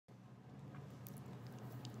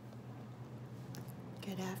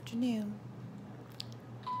Good afternoon.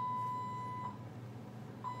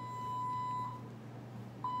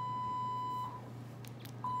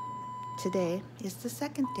 Today is the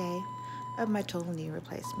second day of my total knee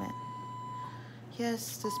replacement.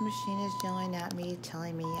 Yes, this machine is yelling at me,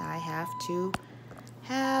 telling me I have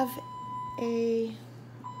an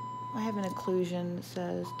occlusion that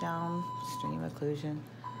says downstream occlusion.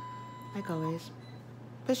 Like always.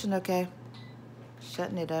 Pushing okay.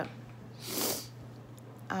 Shutting it up.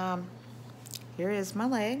 Here is my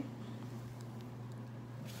leg.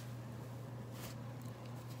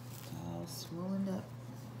 It's all swollen up.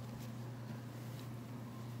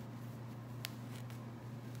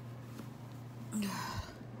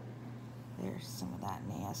 There's some of that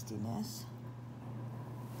nastiness.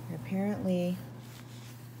 Apparently,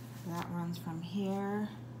 that runs from here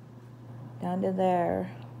down to there.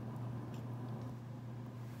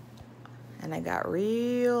 And I got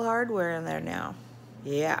real hardware in there now.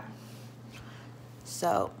 Yeah.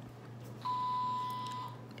 So,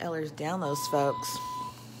 Eller's down those folks.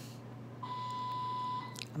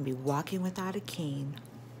 I'll be walking without a cane.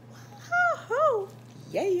 Woo-hoo!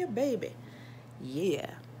 Yeah, baby. Yeah.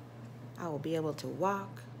 I will be able to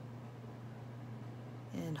walk.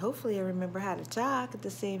 And hopefully I remember how to talk at the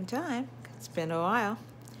same time. It's been a while.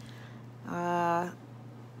 I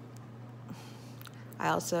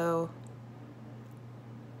also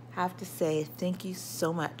have to say thank you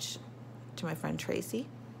so much to my friend Tracy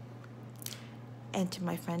and to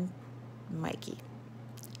my friend Mikey.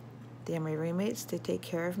 They are my roommates. They take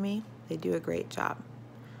care of me. They do a great job.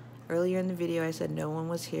 Earlier in the video I said no one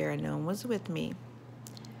was here and no one was with me.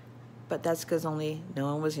 But that's because only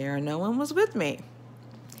no one was here and no one was with me.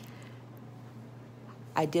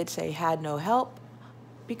 I did say had no help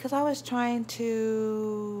because I was trying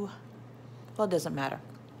to, well, it doesn't matter.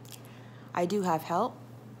 I do have help.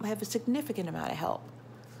 I have a significant amount of help.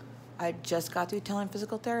 I just got through telling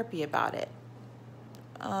physical therapy about it.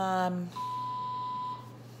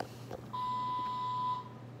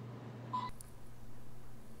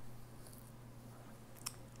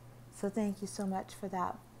 So thank you so much for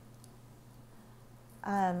that.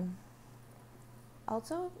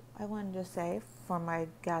 Also, I wanted to say for my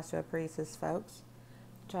gastroparesis folks,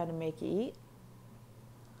 try to make you eat.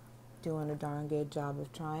 Doing a darn good job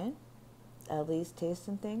of trying. At least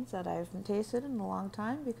tasting things that I haven't tasted in a long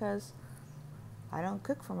time because I don't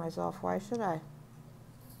cook for myself. Why should I?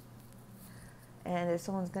 And if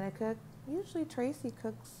someone's going to cook, usually Tracy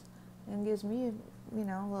cooks and gives me, a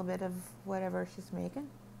little bit of whatever she's making.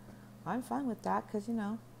 I'm fine with that because,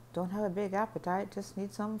 don't have a big appetite, just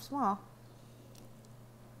need something small.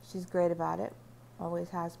 She's great about it, always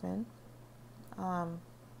has been.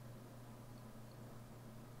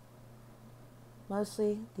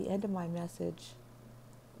 Mostly the end of my message,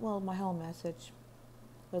 well, my whole message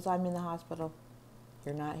was I'm in the hospital.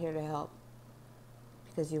 You're not here to help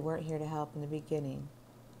because you weren't here to help in the beginning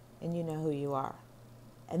and you know who you are.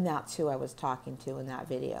 And that's who I was talking to in that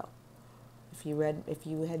video. If you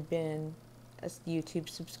had been a YouTube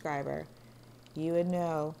subscriber, you would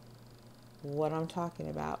know what I'm talking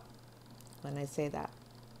about when I say that.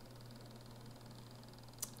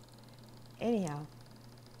 Anyhow,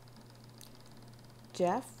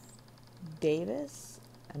 Jeff Davis,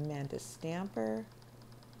 Amanda Stamper,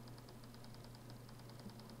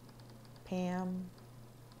 Pam,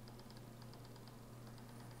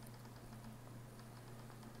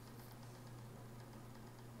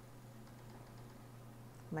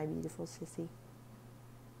 my beautiful sissy.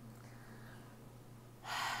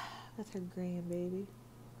 That's her grandbaby.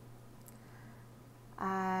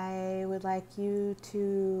 I would like you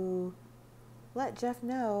to let Jeff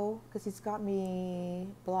know, because he's got me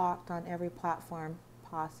blocked on every platform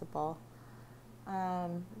possible,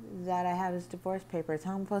 that I have his divorce papers.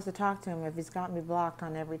 How am I supposed to talk to him if he's got me blocked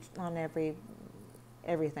on everything?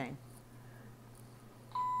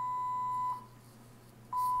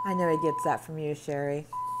 I know he gets that from you, Sherry.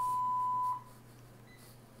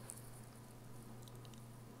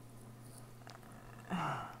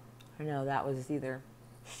 I know that was either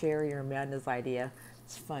Sherry or Amanda's idea.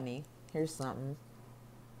 It's funny. Here's something.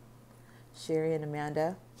 Sherry and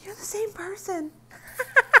Amanda, you're the same person.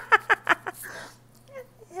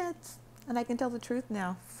 And I can tell the truth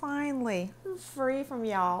now. Finally. I'm free from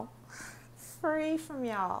y'all. Free from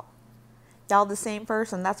y'all. Y'all the same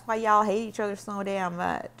person. That's why y'all hate each other so damn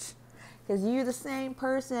much. Because you're the same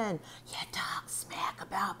person. You talk smack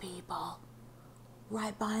about people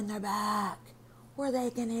right behind their back where they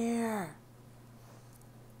can hear.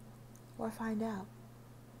 Or find out.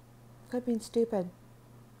 Quit being stupid.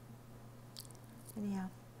 Anyhow.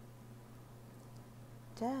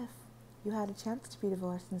 Jeff, You had a chance to be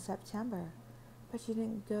divorced in September, but you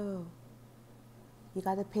didn't go. You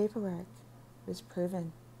got the paperwork. It was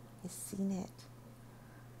proven. I seen it.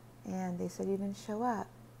 And they said you didn't show up.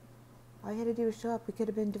 All you had to do was show up. We could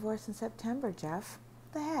have been divorced in September, Jeff.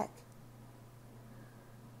 What the heck?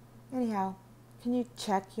 Anyhow, can you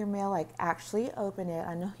check your mail? Like, actually open it.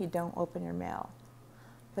 I know you don't open your mail.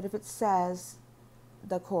 But if it says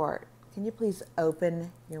the court, can you please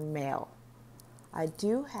open your mail? I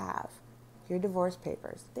do have your divorce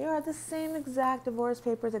papers. They are the same exact divorce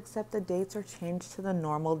papers, except the dates are changed to the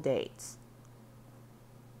normal dates.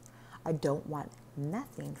 I don't want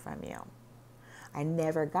nothing from you. I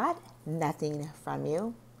never got nothing from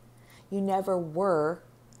you. You never were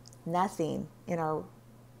nothing in our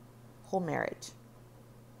whole marriage.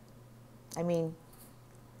 I mean,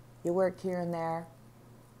 you worked here and there,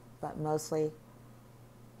 but mostly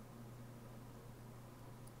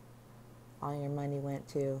all your money went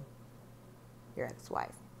to your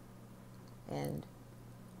ex-wife. And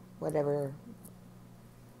whatever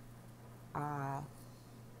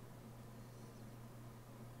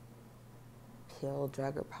pill,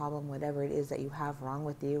 drug, or problem, whatever it is that you have wrong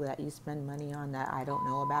with you that you spend money on that I don't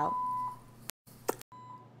know about,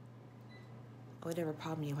 whatever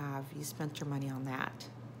problem you have, you spent your money on that,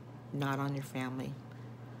 not on your family,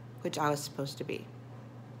 which I was supposed to be.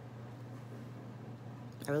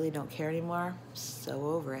 I really don't care anymore. I'm so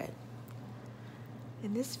over it.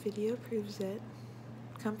 And this video proves it.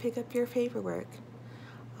 Come pick up your paperwork.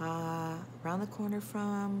 Around the corner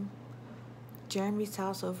from Jeremy's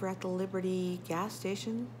house, over at the Liberty gas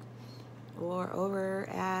station, or over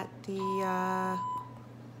at the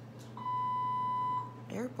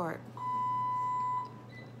airport.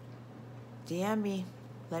 DM me.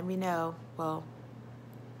 Let me know. Well,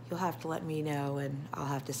 you'll have to let me know, and I'll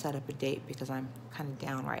have to set up a date because I'm kind of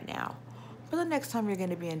down right now. But the next time you're going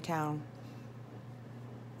to be in town,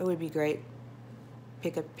 it would be great.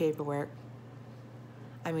 Pick up paperwork.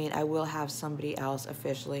 I mean, I will have somebody else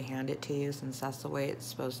officially hand it to you since that's the way it's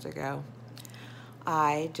supposed to go.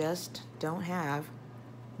 I just don't have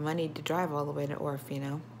money to drive all the way to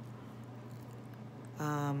Orofino.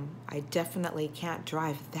 I definitely can't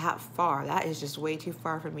drive that far. That is just way too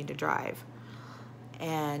far for me to drive.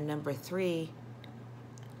 And number 3,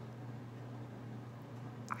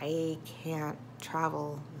 I can't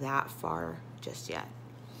travel that far just yet.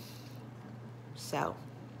 So,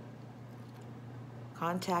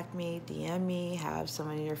 contact me, DM me, have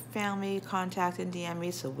someone in your family contact and DM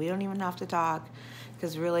me so we don't even have to talk,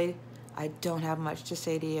 because really, I don't have much to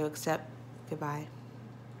say to you except goodbye.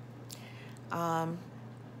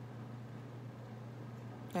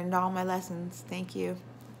 Learned all my lessons. Thank you.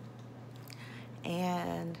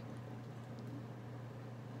 And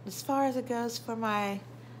as far as it goes for my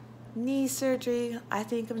knee surgery, I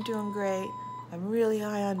think I'm doing great. I'm really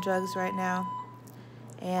high on drugs right now.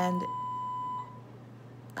 And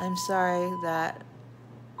I'm sorry that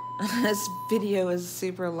this video is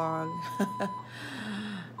super long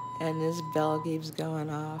and this bell keeps going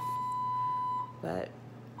off. But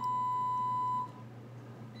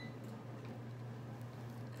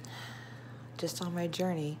just on my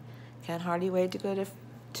journey. Can't hardly wait to go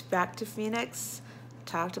back to Phoenix,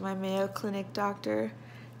 talk to my Mayo Clinic doctor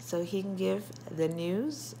so he can give the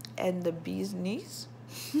news and the business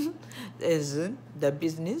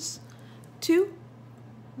to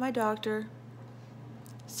my doctor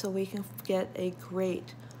so we can get a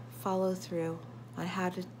great follow-through on how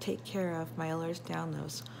to take care of my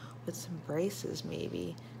Ehlers-Danlos with some braces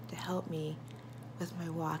maybe to help me with my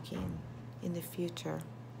walking in the future.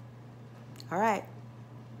 All right.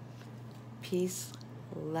 Peace,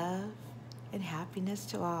 love, and happiness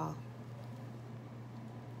to all.